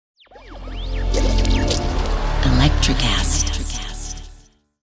Electrocast.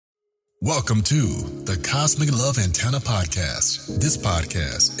 Welcome to the Cosmic Love Antenna Podcast. This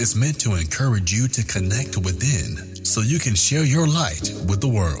podcast is meant to encourage you to connect within so you can share your light with the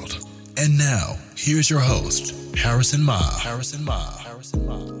world. And now, here's your host, Harrison Ma.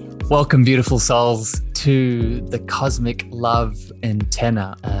 Welcome, beautiful souls, to the Cosmic Love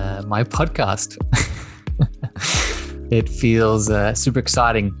Antenna, my podcast. It feels super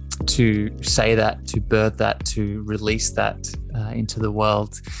exciting to say that, to birth that, to release that into the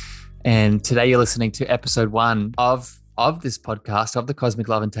world. And today you're listening to episode 1 of this podcast, of the Cosmic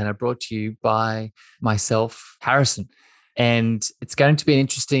Love Antenna, brought to you by myself, Harrison. And it's going to be an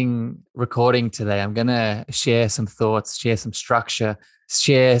interesting recording today. I'm going to share some thoughts, share some structure,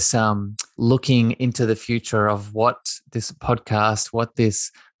 share some looking into the future of what this podcast, what this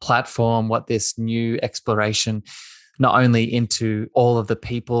platform, what this new exploration, not only into all of the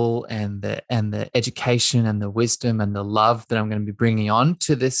people and the education and the wisdom and the love that I'm going to be bringing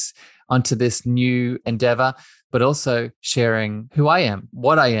onto this new endeavor, but also sharing who I am,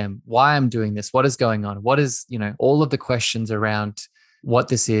 what I am, why I'm doing this, what is going on, what is, all of the questions around what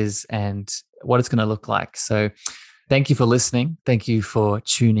this is and what it's going to look like. So thank you for listening. Thank you for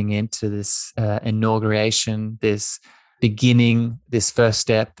tuning into this inauguration, this beginning, this first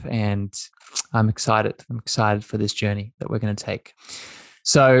step. And I'm excited. I'm excited for this journey that we're going to take.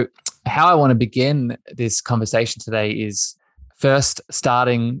 So how I want to begin this conversation today is first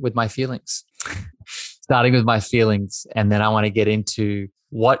starting with my feelings. And then I want to get into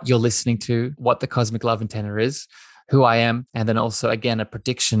what you're listening to, what the Cosmic Love Antenna is, who I am, and then also, again, a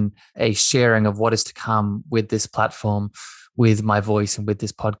prediction, a sharing of what is to come with this platform, with my voice and with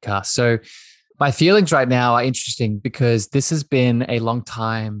this podcast. So my feelings right now are interesting because this has been a long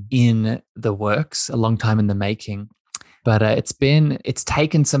time in the works, a long time in the making, but it's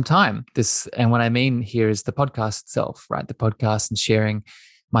taken some time. And what I mean here is the podcast itself, right? The podcast and sharing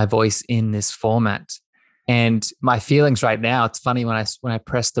my voice in this format. And my feelings right now, it's funny when I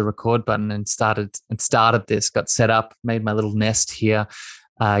pressed the record button and started this, got set up, made my little nest here,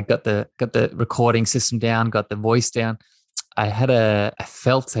 got the recording system down, got the voice down. I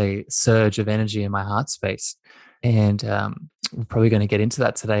felt a surge of energy in my heart space. And we're probably going to get into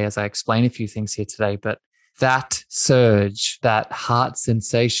that today as I explain a few things here today. But that surge, that heart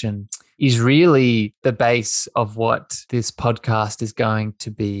sensation is really the base of what this podcast is going to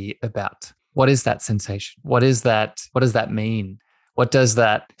be about. What is that sensation? What is that? What does that mean? What does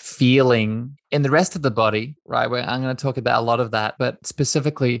that feeling in the rest of the body, right? I'm going to talk about a lot of that, but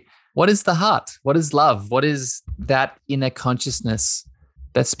specifically, what is the heart? What is love? What is that inner consciousness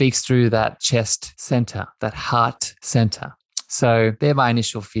that speaks through that chest center, that heart center? So they're my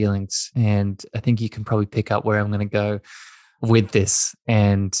initial feelings. And I think you can probably pick up where I'm going to go with this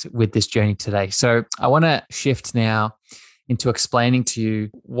and with this journey today. So I want to shift now into explaining to you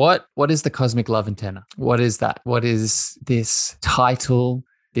what is the Cosmic Love Antenna? What is that? What is this title,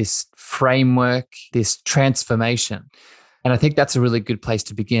 this framework, this transformation? And I think that's a really good place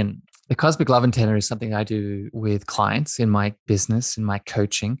to begin. The Cosmic Love Antenna is something I do with clients in my business, in my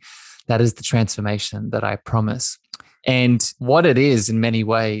coaching. That is the transformation that I promise. And what it is in many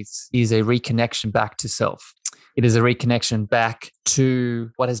ways is a reconnection back to self. It is a reconnection back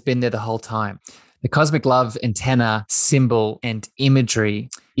to what has been there the whole time. The Cosmic Love Antenna symbol and imagery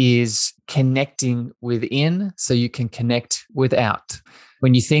is connecting within so you can connect without.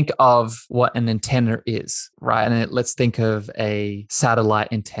 When you think of what an antenna is, right? And let's think of a satellite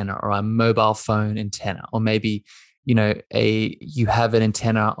antenna or a mobile phone antenna, or maybe, you have an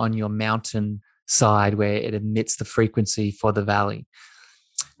antenna on your mountain side where it emits the frequency for the valley.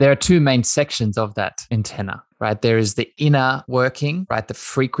 There are two main sections of that antenna, right? There is the inner working, right? The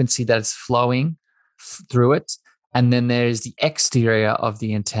frequency that is flowing through it. And then there is the exterior of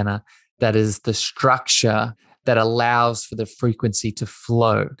the antenna, that is the structure that allows for the frequency to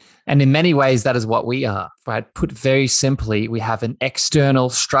flow. And in many ways, that is what we are, right? Put very simply, we have an external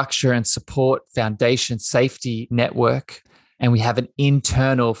structure and support, foundation, safety network, and we have an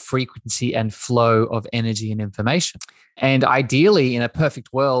internal frequency and flow of energy and information. And ideally, in a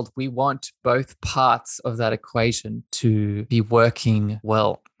perfect world, we want both parts of that equation to be working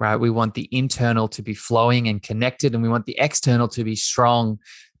well, right? We want the internal to be flowing and connected, and we want the external to be strong,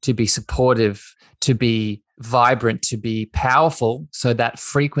 to be supportive, to be vibrant, to be powerful, so that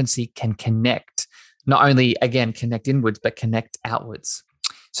frequency can connect, not only, again, connect inwards, but connect outwards.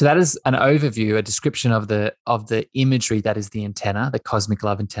 So that is an overview, a description of the imagery that is the antenna, the Cosmic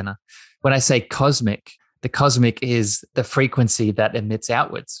Love Antenna. When I say cosmic, the cosmic is the frequency that emits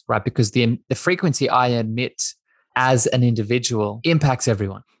outwards, right? Because the frequency I emit as an individual impacts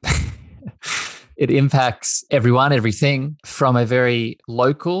everyone. It impacts everyone, everything from a very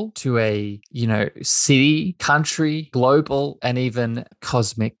local to a, city, country, global, and even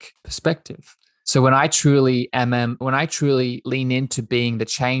cosmic perspective. So when I truly lean into being the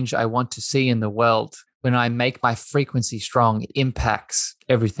change I want to see in the world, when I make my frequency strong, it impacts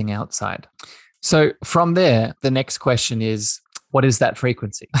everything outside. So from there, the next question is, what is that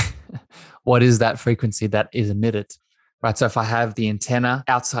frequency? What is that frequency that is emitted? Right. So if I have the antenna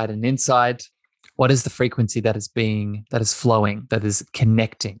outside and inside, what is the frequency that is flowing, that is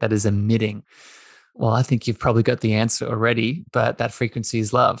connecting, that is emitting? Well, I think you've probably got the answer already, but that frequency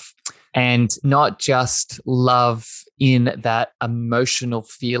is love. And not just love in that emotional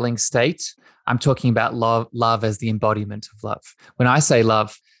feeling state. I'm talking about love as the embodiment of love. When I say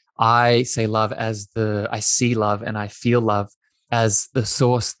love as I see love and I feel love as the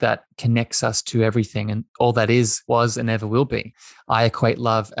source that connects us to everything and all that is, was, and ever will be. I equate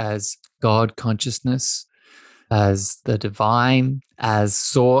love as God consciousness, as the divine, as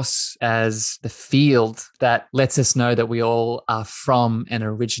source, as the field that lets us know that we all are from and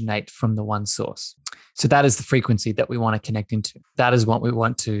originate from the one source. So that is the frequency that we want to connect into. That is what we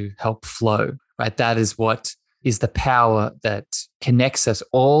want to help flow, right? That is what is the power that connects us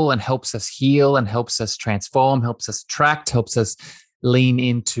all and helps us heal and helps us transform, helps us attract, helps us lean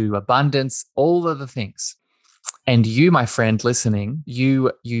into abundance, all of the things. And you, my friend listening,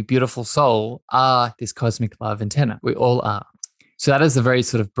 you beautiful soul, are this cosmic love antenna. We all are. So that is a very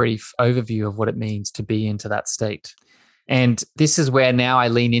sort of brief overview of what it means to be into that state. And this is where now I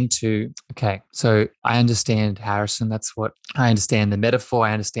lean into, okay, so I understand, Harrison, I understand the metaphor,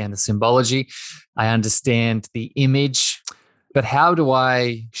 I understand the symbology, I understand the image, but how do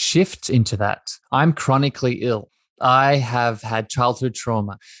I shift into that? I'm chronically ill. I have had childhood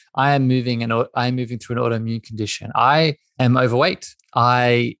trauma. I am moving through an autoimmune condition. I am overweight.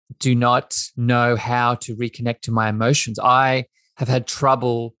 I do not know how to reconnect to my emotions. I have had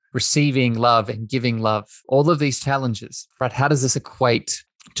trouble receiving love and giving love. All of these challenges, right? How does this equate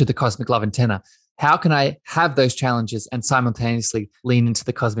to the cosmic love antenna? How can I have those challenges and simultaneously lean into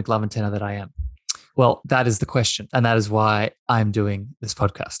the cosmic love antenna that I am? Well, that is the question. And that is why I'm doing this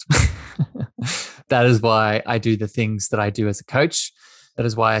podcast. That is why I do the things that I do as a coach. That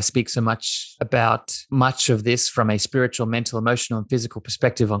is why I speak so much about much of this from a spiritual, mental, emotional, and physical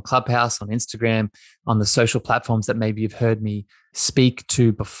perspective on Clubhouse, on Instagram, on the social platforms that maybe you've heard me speak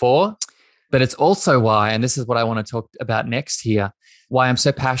to before. But it's also why, and this is what I want to talk about next here, why I'm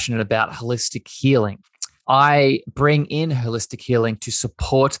so passionate about holistic healing. I bring in holistic healing to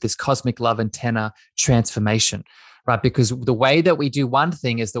support this cosmic love antenna transformation, right? Because the way that we do one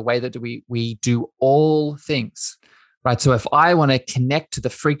thing is the way that we do all things, right? So if I want to connect to the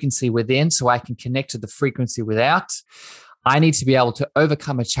frequency within so I can connect to the frequency without, I need to be able to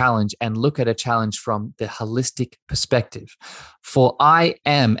overcome a challenge and look at a challenge from the holistic perspective. For I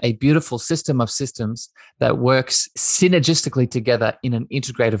am a beautiful system of systems that works synergistically together in an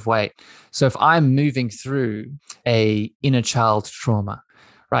integrative way. So if I'm moving through a inner child trauma,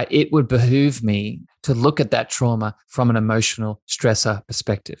 right, it would behoove me to look at that trauma from an emotional stressor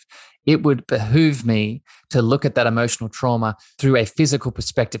perspective. It would behoove me to look at that emotional trauma through a physical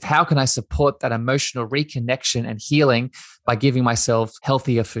perspective. How can I support that emotional reconnection and healing by giving myself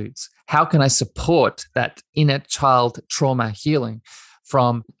healthier foods? How can I support that inner child trauma healing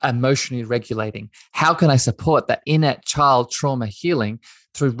from emotionally regulating? How can I support that inner child trauma healing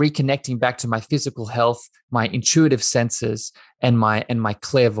through reconnecting back to my physical health, my intuitive senses, and my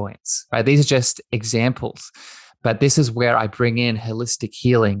clairvoyance? Right? These are just examples. But this is where I bring in holistic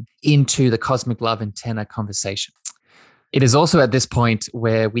healing into the cosmic love antenna conversation. It is also at this point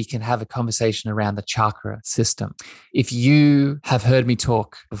where we can have a conversation around the chakra system. If you have heard me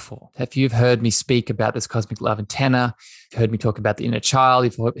talk before, if you've heard me speak about this cosmic love antenna, you've heard me talk about the inner child,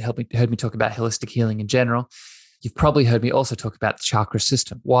 you've heard me talk about holistic healing in general, you've probably heard me also talk about the chakra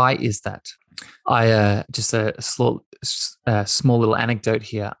system. Why is that? Just a small little anecdote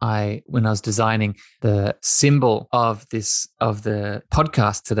here. When I was designing the symbol of the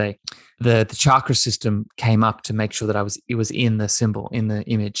podcast today, the chakra system came up to make sure that it was in the symbol, in the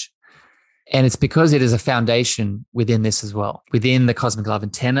image. And it's because it is a foundation within this as well. Within the cosmic love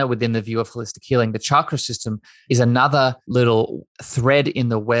antenna, within the view of holistic healing, the chakra system is another little thread in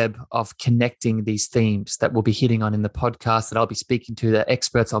the web of connecting these themes that we'll be hitting on in the podcast, that I'll be speaking to, the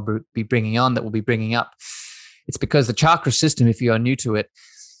experts I'll be bringing on, that we'll be bringing up. It's because the chakra system, if you are new to it,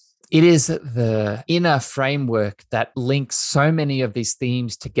 it is the inner framework that links so many of these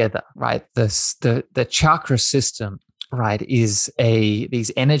themes together, right? The chakra system, right,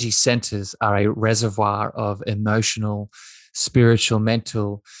 these energy centers are a reservoir of emotional, spiritual,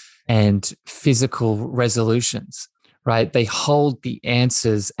 mental, and physical resolutions, right? They hold the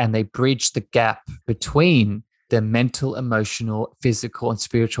answers and they bridge the gap between the mental, emotional, physical, and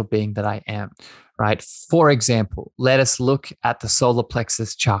spiritual being that I am, right? For example, let us look at the solar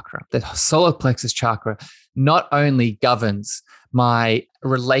plexus chakra. The solar plexus chakra not only governs my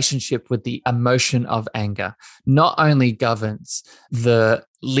relationship with the emotion of anger, not only governs the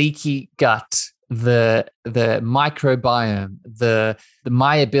leaky gut, the microbiome,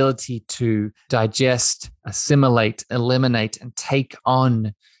 my ability to digest, assimilate, eliminate, and take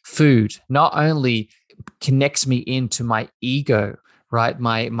on food, not only connects me into my ego, right?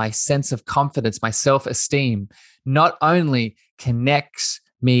 My sense of confidence, my self-esteem, not only connects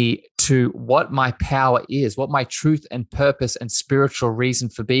me to what my power is, what my truth and purpose and spiritual reason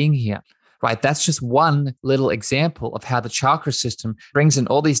for being here, right? That's just one little example of how the chakra system brings in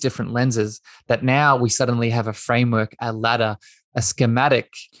all these different lenses that now we suddenly have a framework, a ladder, a schematic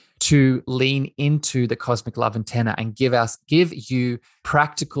to lean into the cosmic love antenna and give you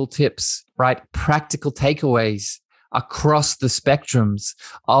practical tips, right? Practical takeaways across the spectrums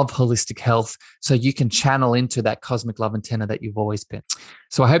of holistic health so you can channel into that cosmic love antenna that you've always been.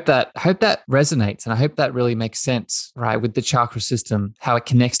 So I hope that resonates, and I hope that really makes sense, right? With the chakra system, how it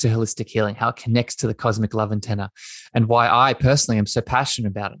connects to holistic healing, how it connects to the cosmic love antenna, and why I personally am so passionate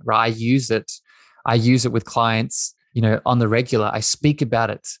about it, right? I use it with clients, on the regular. I speak about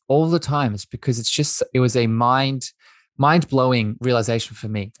it all the time. It's because it was a mind-blowing realization for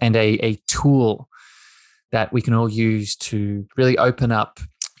me, and a tool that we can all use to really open up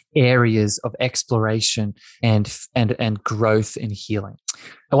areas of exploration and growth and healing.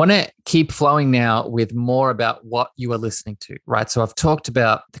 I want to keep flowing now with more about what you are listening to, right? So I've talked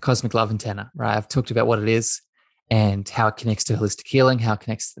about the cosmic love antenna, right? I've talked about what it is and how it connects to holistic healing, how it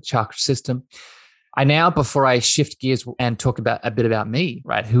connects to the chakra system. Before I shift gears and talk about a bit about me,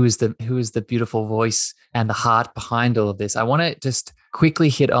 right? Who is the beautiful voice and the heart behind all of this? I want to just quickly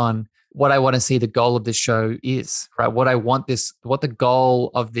hit on what I want to see the goal of this show is, right? What the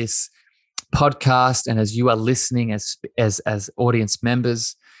goal of this podcast, and as you are listening as audience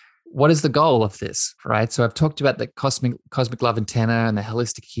members, what is the goal of this, right? So I've talked about the cosmic love antenna and the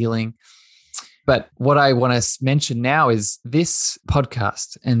holistic healing. But what I want to mention now is this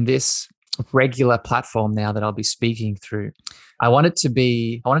podcast and this regular platform now that I'll be speaking through. I wanted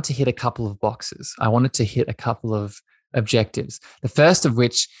to hit a couple of boxes. I wanted to hit a couple of objectives. The first of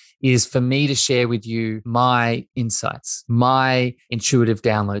which is for me to share with you my insights, my intuitive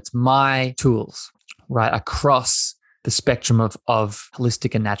downloads, my tools, right, across the spectrum of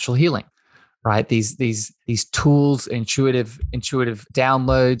holistic and natural healing, right? These tools, intuitive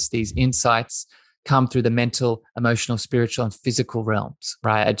downloads, these insights come through the mental, emotional, spiritual, and physical realms,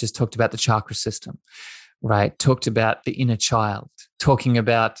 right? I just talked about the chakra system, right? Talked about the inner child, talking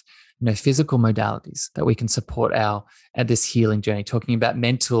about physical modalities that we can support this healing journey, talking about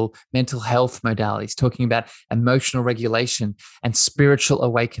mental health modalities, talking about emotional regulation and spiritual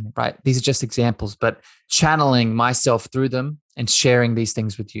awakening, right? These are just examples, but channeling myself through them and sharing these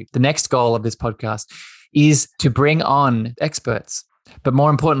things with you. The next goal of this podcast is to bring on experts, but more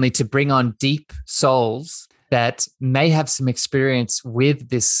importantly, to bring on deep souls that may have some experience with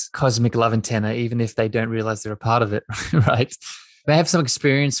this cosmic love antenna, even if they don't realize they're a part of it, right? They have some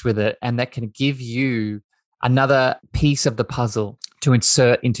experience with it, and that can give you another piece of the puzzle to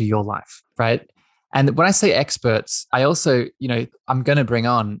insert into your life, right? And when I say experts, I also, I'm going to bring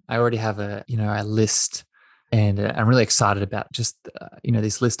on, I already have a list, and I'm really excited about just,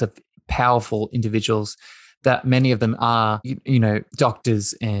 this list of powerful individuals that many of them are,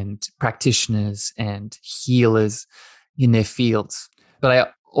 doctors and practitioners and healers in their fields. But I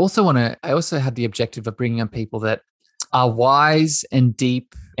also have the objective of bringing on people that are wise and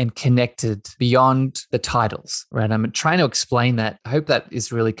deep and connected beyond the titles, right? I'm trying to explain that. I hope that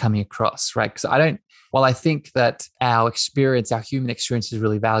is really coming across, right? Because while I think that our human experience is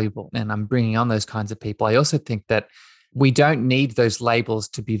really valuable, and I'm bringing on those kinds of people, I also think that we don't need those labels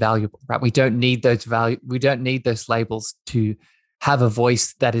to be valuable, right? We don't need those labels to have a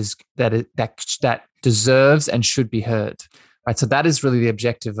voice that deserves and should be heard, right? So that is really the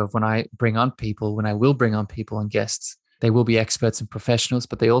objective of when I will bring on people and guests. They will be experts and professionals,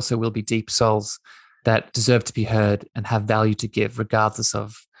 but they also will be deep souls that deserve to be heard and have value to give, regardless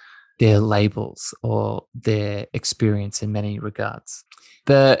of their labels or their experience in many regards.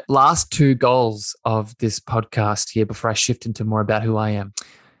 The last two goals of this podcast here, before I shift into more about who I am,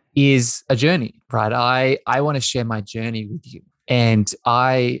 is a journey, right? I want to share my journey with you. And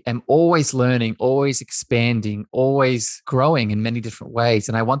I am always learning, always expanding, always growing in many different ways.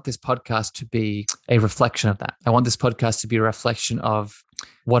 And I want this podcast to be a reflection of that. I want this podcast to be a reflection of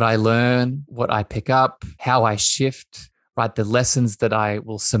what I learn, what I pick up, how I shift, right? The lessons that I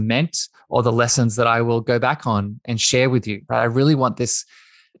will cement or the lessons that I will go back on and share with you, right? I really want this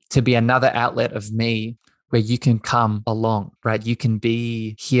to be another outlet of me where you can come along, right? You can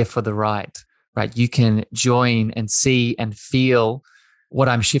be here for the ride. Right? You can join and see and feel what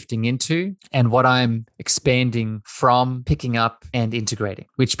I'm shifting into and what I'm expanding from, picking up and integrating,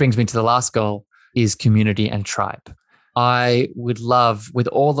 which brings me to the last goal is community and tribe. I would love with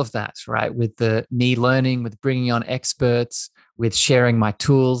all of that, right? With me learning, with bringing on experts, with sharing my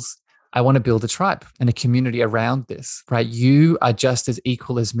tools, I want to build a tribe and a community around this, right? You are just as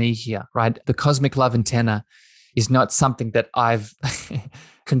equal as me here, right? The Cosmic Love Antenna is not something that I've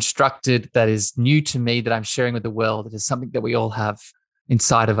constructed, that is new to me, that I'm sharing with the world. It is something that we all have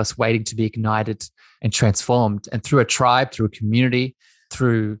inside of us waiting to be ignited and transformed. And through a tribe, through a community,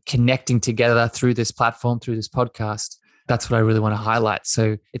 through connecting together, through this platform, through this podcast, that's what I really want to highlight.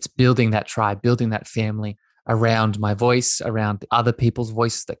 So it's building that tribe, building that family around my voice, around other people's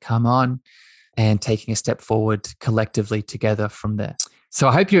voices that come on, and taking a step forward collectively together from there. So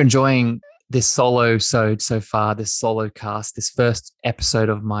I hope you're enjoying this solo-sode so far, this solo cast, this first episode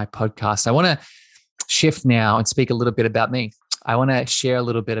of my podcast. I want to shift now and speak a little bit about me. I want to share a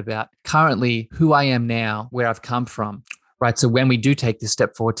little bit about currently who I am now, where I've come from, right? So when we do take this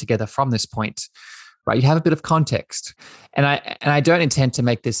step forward together from this point, right, you have a bit of context. And I don't intend to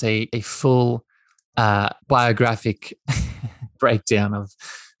make this a full biographic breakdown of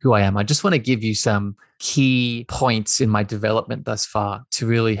who I am. I just want to give you some key points in my development thus far to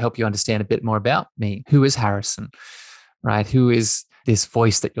really help you understand a bit more about me. Who is Harrison, right? Who is this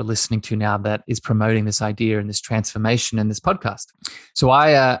voice that you're listening to now that is promoting this idea and this transformation in this podcast? So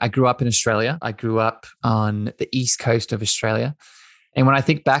I grew up in Australia. I grew up on the east coast of Australia. And when I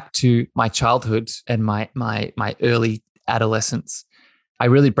think back to my childhood and my early adolescence, I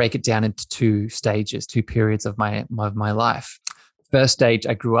really break it down into two stages, two periods of my life. First stage,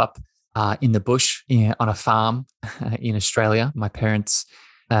 I grew up in the bush on a farm in Australia. My parents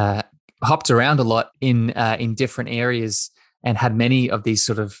hopped around a lot in different areas and had many of these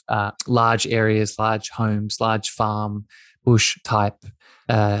sort of large areas, large homes, large farm, bush type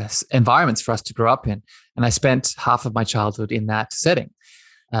environments for us to grow up in. And I spent half of my childhood in that setting.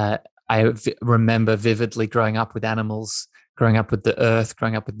 I remember vividly growing up with animals, growing up with the earth,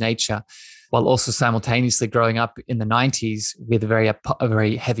 growing up with nature, while also simultaneously growing up in the 90s with a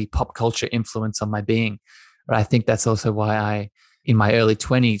very heavy pop culture influence on my being. But I think that's also why in my early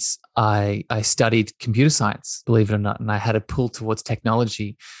 20s, I studied computer science, believe it or not, and I had a pull towards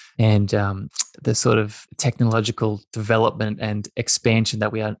technology and the sort of technological development and expansion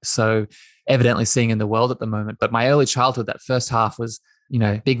that we are so evidently seeing in the world at the moment. But my early childhood, that first half was,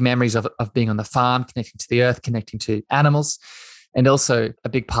 big memories of being on the farm, connecting to the earth, connecting to animals. And also a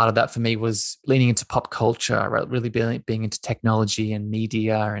big part of that for me was leaning into pop culture, right? Really being into technology and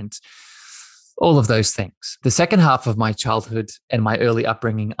media and all of those things. The second half of my childhood and my early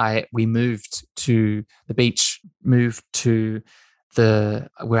upbringing, we moved to the beach, moved to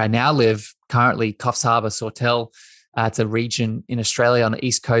where I now live, currently Coffs Harbour, Sawtell. It's a region in Australia on the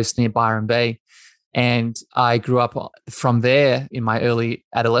east coast near Byron Bay. And I grew up from there in my early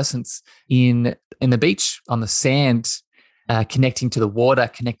adolescence in the beach, on the sand, connecting to the water,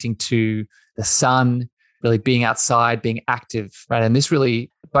 connecting to the sun, really being outside, being active, right? And this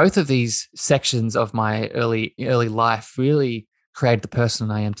really, both of these sections of my early life really created the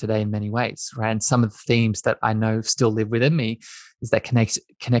person I am today in many ways, right? And some of the themes that I know still live within me is that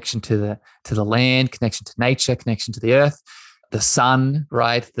connection to the land, connection to nature, connection to the earth, the sun,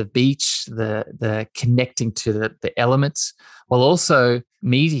 right? The beach, the connecting to the elements, while also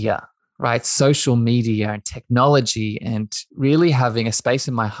media, right? Social media and technology, and really having a space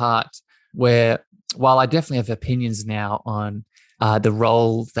in my heart where, while I definitely have opinions now on the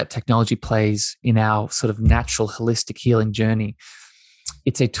role that technology plays in our sort of natural holistic healing journey,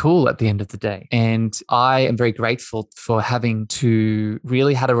 it's a tool at the end of the day. And I am very grateful for having to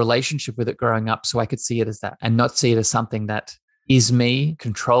really had a relationship with it growing up so I could see it as that and not see it as something that is me,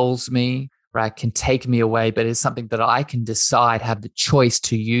 controls me, right? Can take me away, but is something that I can decide, have the choice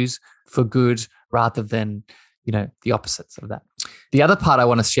to use for good rather than, the opposites of that. The other part I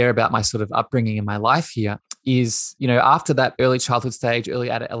want to share about my sort of upbringing in my life here is, after that early childhood stage, early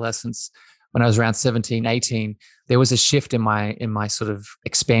adolescence, when I was around 17, 18, there was a shift in my sort of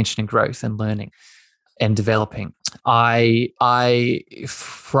expansion and growth and learning and developing. I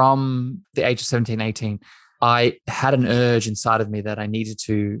from the age of 17, 18, I had an urge inside of me that I needed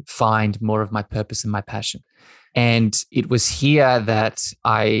to find more of my purpose and my passion. And it was here that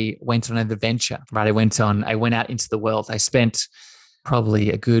I went on an adventure, right? I went out into the world. I spent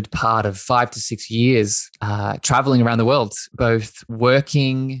probably a good part of 5 to 6 years traveling around the world, both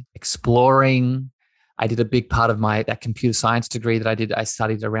working, exploring. I did a big part of that computer science degree that I did. I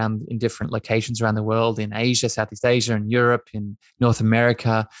studied around in different locations around the world, in Asia, Southeast Asia, in Europe, in North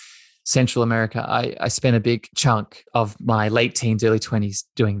America, Central America. I spent a big chunk of my late teens, early 20s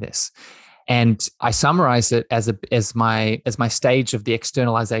doing this. And I summarize it as my stage of the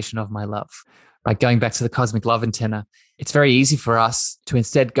externalization of my love, right? Going back to the cosmic love antenna, it's very easy for us to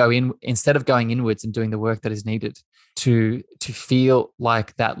instead of going inwards and doing the work that is needed, to feel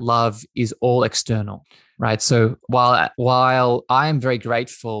like that love is all external, right? So while I am very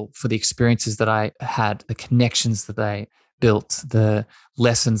grateful for the experiences that I had, the connections that I built, the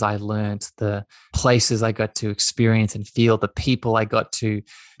lessons I learned, the places I got to experience and feel, the people I got to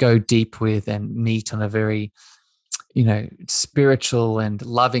go deep with and meet on a very, spiritual and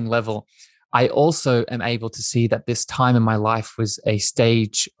loving level, I also am able to see that this time in my life was a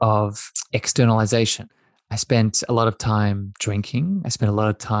stage of externalization. I spent a lot of time drinking. I spent a lot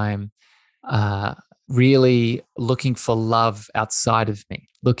of time really looking for love outside of me,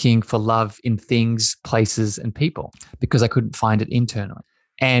 looking for love in things, places, and people, because I couldn't find it internally.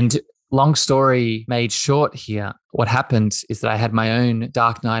 And long story made short here, what happened is that I had my own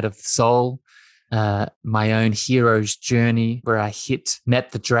dark night of the soul, my own hero's journey where I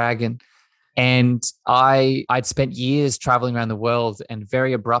met the dragon. And I'd spent years traveling around the world, and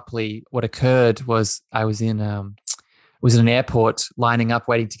very abruptly what occurred was I was in an airport lining up,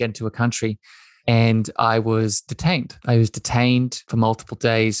 waiting to get into a country. And I was detained. I was detained for multiple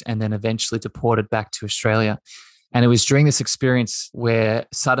days and then eventually deported back to Australia. And it was during this experience where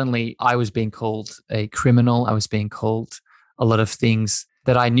suddenly I was being called a criminal. I was being called a lot of things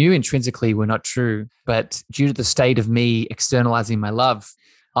that I knew intrinsically were not true. But due to the state of me externalizing my love,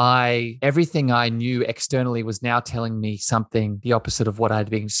 everything I knew externally was now telling me something the opposite of what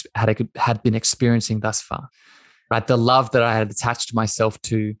had been experiencing thus far. Right? The love that I had attached myself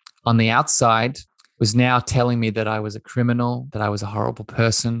to on the outside was now telling me that I was a criminal, that I was a horrible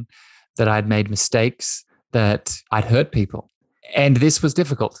person, that I'd made mistakes, that I'd hurt people. And this was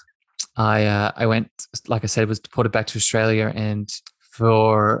difficult. I went, like I said, was deported back to Australia, and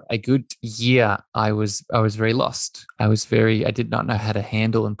for a good year, I was very lost. I did not know how to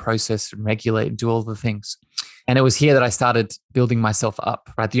handle and process and regulate and do all the things. And it was here that I started building myself up,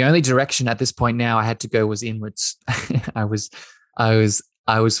 right? The only direction at this point now I had to go was inwards. I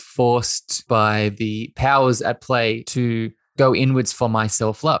was forced by the powers at play to go inwards for my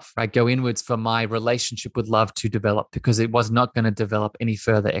self-love, right? Go inwards for my relationship with love to develop, because it was not going to develop any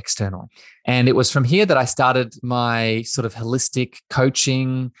further external. And it was from here that I started my sort of holistic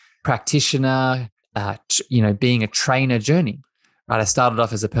coaching practitioner, being a trainer journey, right? I started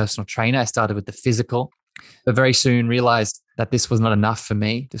off as a personal trainer. I started with the physical, but very soon realized that this was not enough for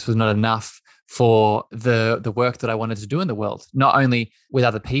me. This was not enough for the work that I wanted to do in the world, not only with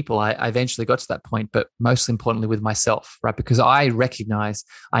other people. I eventually got to that point, but most importantly with myself, right? Because I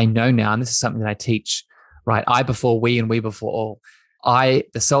know now, and this is something that I teach, right? I before we and we before all.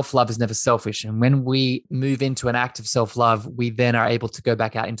 The self-love is never selfish. And when we move into an act of self-love, we then are able to go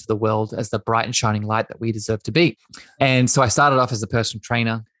back out into the world as the bright and shining light that we deserve to be. And so I started off as a personal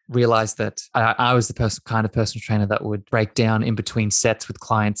trainer, realized that I was the kind of personal trainer that would break down in between sets with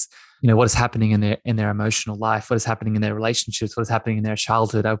clients, what is happening in their emotional life, what is happening in their relationships, what is happening in their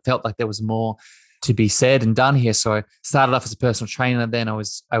childhood. I felt like there was more to be said and done here. So I started off as a personal trainer. Then I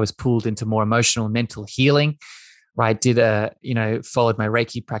was pulled into more emotional and mental healing, right? Followed my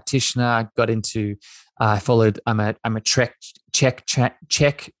Reiki practitioner, got into, I'm a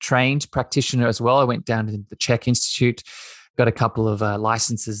Czech trained practitioner as well. I went down to the Czech Institute, got a couple of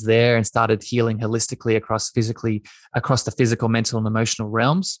licenses there, and started healing holistically across the physical, mental, and emotional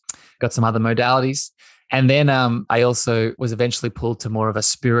realms. Got some other modalities. And then I also was eventually pulled to more of a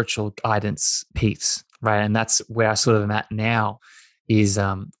spiritual guidance piece, right? And that's where I sort of am at now, is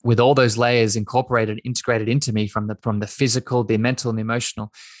with all those layers integrated into me from the physical, the mental, and the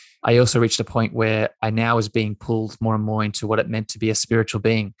emotional. I also reached a point where I now was being pulled more and more into what it meant to be a spiritual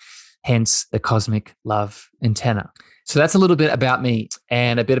being, hence the cosmic love antenna. So that's a little bit about me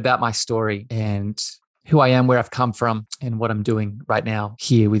and a bit about my story and who I am, where I've come from, and what I'm doing right now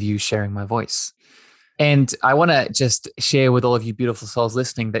here with you, sharing my voice. And I want to just share with all of you beautiful souls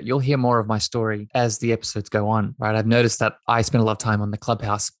listening that you'll hear more of my story as the episodes go on, right? I've noticed that I spend a lot of time on the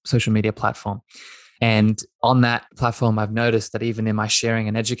Clubhouse social media platform. And on that platform, I've noticed that even in my sharing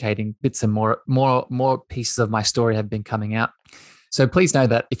and educating, bits and more pieces of my story have been coming out. So please know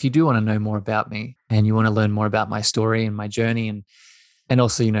that if you do want to know more about me and you want to learn more about my story and my journey, and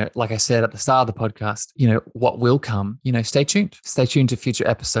also, like I said at the start of the podcast, what will come, stay tuned. Stay tuned to future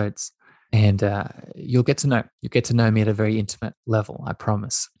episodes, and you'll get to know me at a very intimate level, I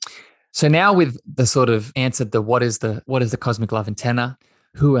promise. So now, with the sort of answered the what is the cosmic love antenna,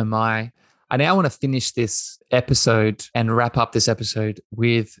 who am I now want to finish this episode and wrap up this episode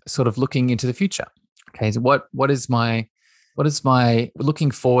with sort of looking into the future. Okay, so what is my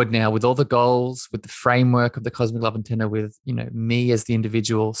looking forward now, with all the goals, with the framework of the cosmic love antenna, with me as the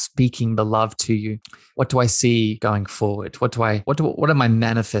individual speaking the love to you? What do I see going forward? What am I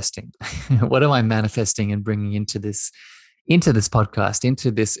manifesting? What am I manifesting and bringing into this podcast,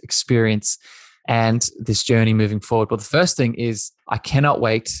 into this experience and this journey moving forward? Well, the first thing is I cannot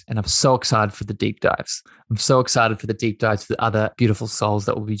wait, and I'm so excited for the deep dives. I'm so excited for the deep dives with other beautiful souls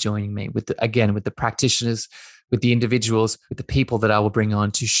that will be joining me, with the practitioners, with the individuals, with the people that I will bring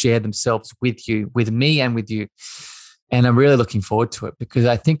on to share themselves with you, with me and with you. And I'm really looking forward to it, because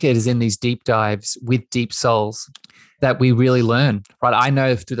I think it is in these deep dives with deep souls that we really learn, right? I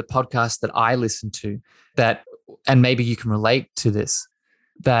know through the podcast that I listen to that, and maybe you can relate to this,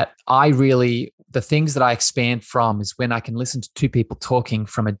 that the things that I expand from is when I can listen to two people talking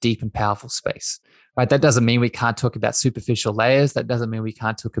from a deep and powerful space, right? That doesn't mean we can't talk about superficial layers. That doesn't mean we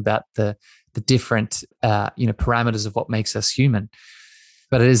can't talk about the different, parameters of what makes us human.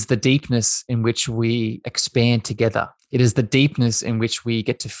 But it is the deepness in which we expand together. It is the deepness in which we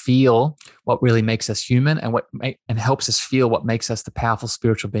get to feel what really makes us human, and helps us feel what makes us the powerful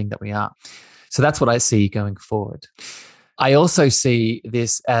spiritual being that we are. So that's what I see going forward. I also see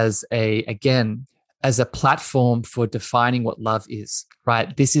this as a platform for defining what love is,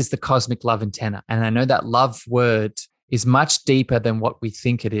 right? This is the cosmic love antenna. And I know that love word is much deeper than what we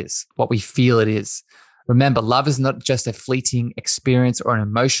think it is, what we feel it is. Remember, love is not just a fleeting experience or an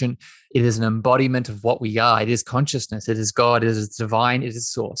emotion. It is an embodiment of what we are. It is consciousness. It is God. It is divine. It is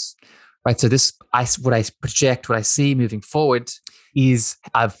source, right? So what I project, what I see moving forward is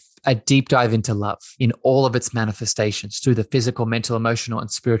a deep dive into love in all of its manifestations through the physical, mental, emotional,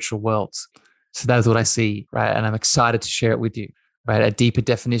 and spiritual worlds. So that is what I see, right? And I'm excited to share it with you, right? A deeper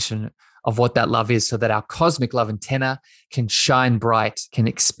definition of what that love is, so that our cosmic love antenna can shine bright, can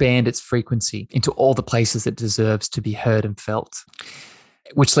expand its frequency into all the places it deserves to be heard and felt.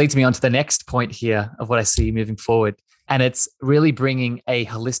 Which leads me on to the next point here of what I see moving forward. And it's really bringing a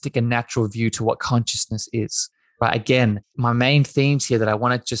holistic and natural view to what consciousness is. Right. Again, my main themes here that I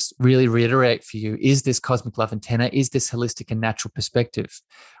want to just really reiterate for you is this cosmic love antenna, is this holistic and natural perspective,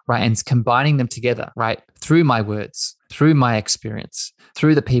 right? And it's combining them together, right? Through my words, through my experience,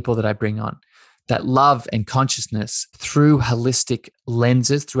 through the people that I bring on, that love and consciousness through holistic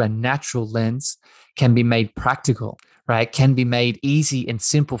lenses, through a natural lens, can be made practical, right? Can be made easy and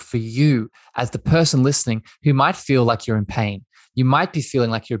simple for you as the person listening who might feel like you're in pain. You might be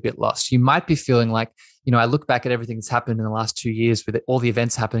feeling like you're a bit lost. You might be feeling like, I look back at everything that's happened in the last 2 years with all the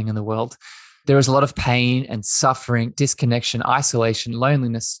events happening in the world. There is a lot of pain and suffering, disconnection, isolation,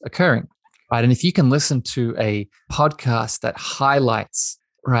 loneliness occurring, right? And if you can listen to a podcast that highlights,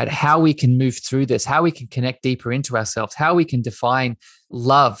 right, how we can move through this, how we can connect deeper into ourselves, how we can define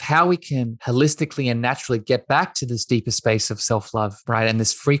love, how we can holistically and naturally get back to this deeper space of self-love, right? And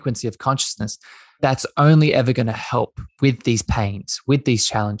this frequency of consciousness, that's only ever going to help with these pains, with these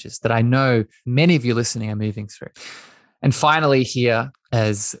challenges that I know many of you listening are moving through. And finally here,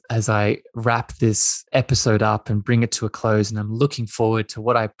 as I wrap this episode up and bring it to a close, and I'm looking forward to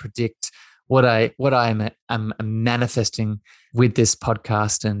what I predict, what I'm manifesting with this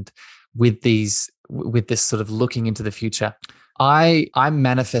podcast and with this sort of looking into the future, I'm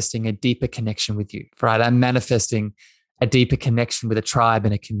manifesting a deeper connection with you, right? I'm manifesting a deeper connection with a tribe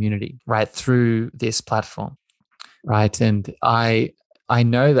and a community, right, through this platform, right? And I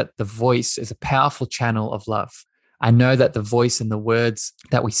know that the voice is a powerful channel of love. I know that the voice and the words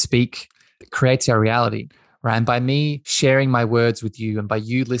that we speak creates our reality, right? And by me sharing my words with you, and by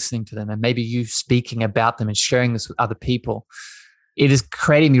you listening to them, and maybe you speaking about them and sharing this with other people, it is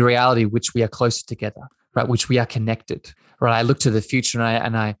creating the reality which we are closer together, right? Which we are connected, right? I look to the future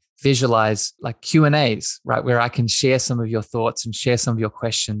and I visualize like Q&As, right? Where I can share some of your thoughts and share some of your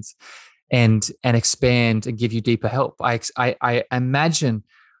questions and expand and give you deeper help. I imagine,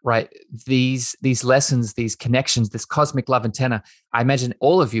 right? These lessons, these connections, this cosmic love antenna, I imagine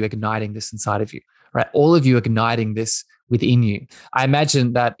all of you igniting this inside of you, right? All of you igniting this within you. I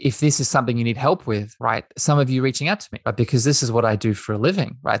imagine that if this is something you need help with, right, some of you reaching out to me, right, because this is what I do for a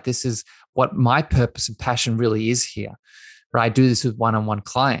living, right? This is what my purpose and passion really is here, right? I do this with one-on-one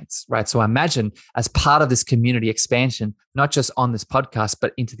clients, right? So I imagine as part of this community expansion, not just on this podcast,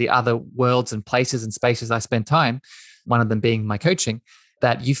 but into the other worlds and places and spaces I spend time, one of them being my coaching,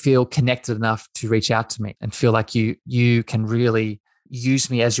 that you feel connected enough to reach out to me and feel like you can really use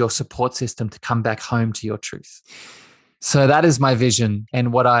me as your support system to come back home to your truth. So that is my vision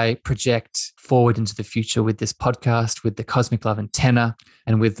and what I project forward into the future with this podcast, with the Cosmic Love Antenna,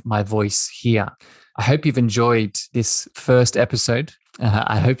 and with my voice here. I hope you've enjoyed this first episode.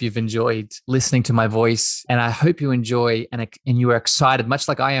 I hope you've enjoyed listening to my voice, and I hope you enjoy and you are excited, much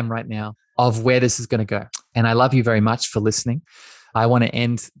like I am right now, of where this is going to go. And I love you very much for listening. I want to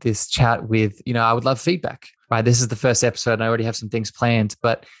end this chat with, I would love feedback, right? This is the first episode and I already have some things planned,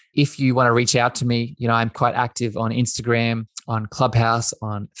 but if you want to reach out to me, I'm quite active on Instagram, on Clubhouse,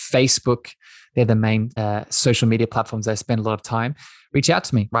 on Facebook. They're the main social media platforms I spend a lot of time. Reach out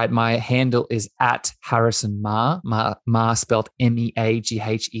to me, right? My handle is @HarrisonMaher, Ma spelled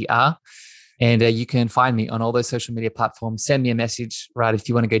MEAGHER. And you can find me on all those social media platforms. Send me a message, right? If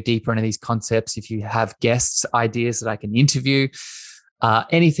you want to go deeper into these concepts, if you have guests, ideas that I can interview,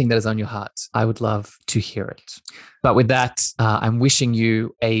 anything that is on your heart, I would love to hear it. But with that, I'm wishing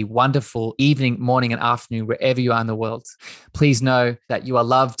you a wonderful evening, morning, and afternoon, wherever you are in the world. Please know that you are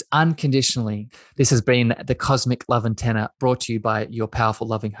loved unconditionally. This has been the Cosmic Love Antenna, brought to you by your powerful,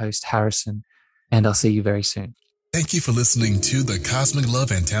 loving host, Harrison. And I'll see you very soon. Thank you for listening to the Cosmic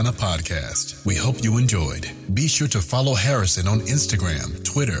Love Antenna podcast. We hope you enjoyed. Be sure to follow Harrison on Instagram,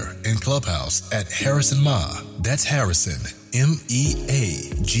 Twitter, and Clubhouse @HarrisonMaher. That's Harrison,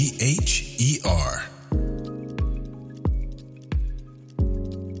 MEAGHER.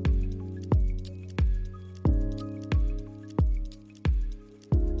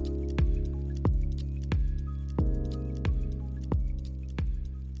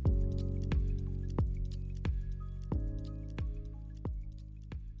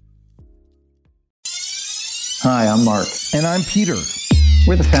 Hi, I'm Mark. And I'm Peter.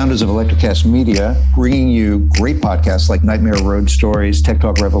 We're the founders of Electrocast Media, bringing you great podcasts like Nightmare Road Stories, Tech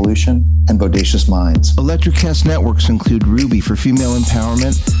Talk Revolution, and Bodacious Minds. Electrocast networks include Ruby for female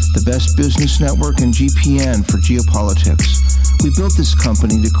empowerment, the Best Business Network, and GPN for geopolitics. We built this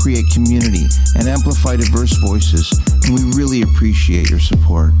company to create community and amplify diverse voices, and we really appreciate your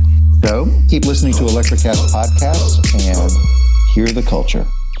support. So, keep listening to Electrocast podcasts and hear the culture.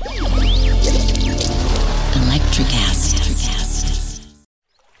 Electrocast.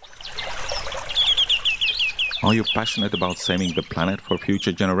 Are you passionate about saving the planet for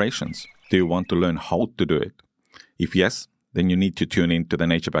future generations? Do you want to learn how to do it? If yes, then you need to tune in to the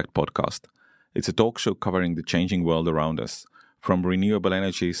Nature Backed podcast. It's a talk show covering the changing world around us, from renewable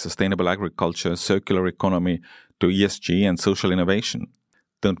energy, sustainable agriculture, circular economy, to ESG and social innovation.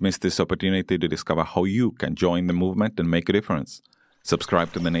 Don't miss this opportunity to discover how you can join the movement and make a difference.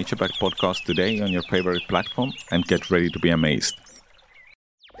 Subscribe to the Nature Backed podcast today on your favorite platform and get ready to be amazed.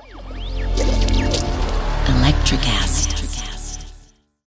 Electrocast.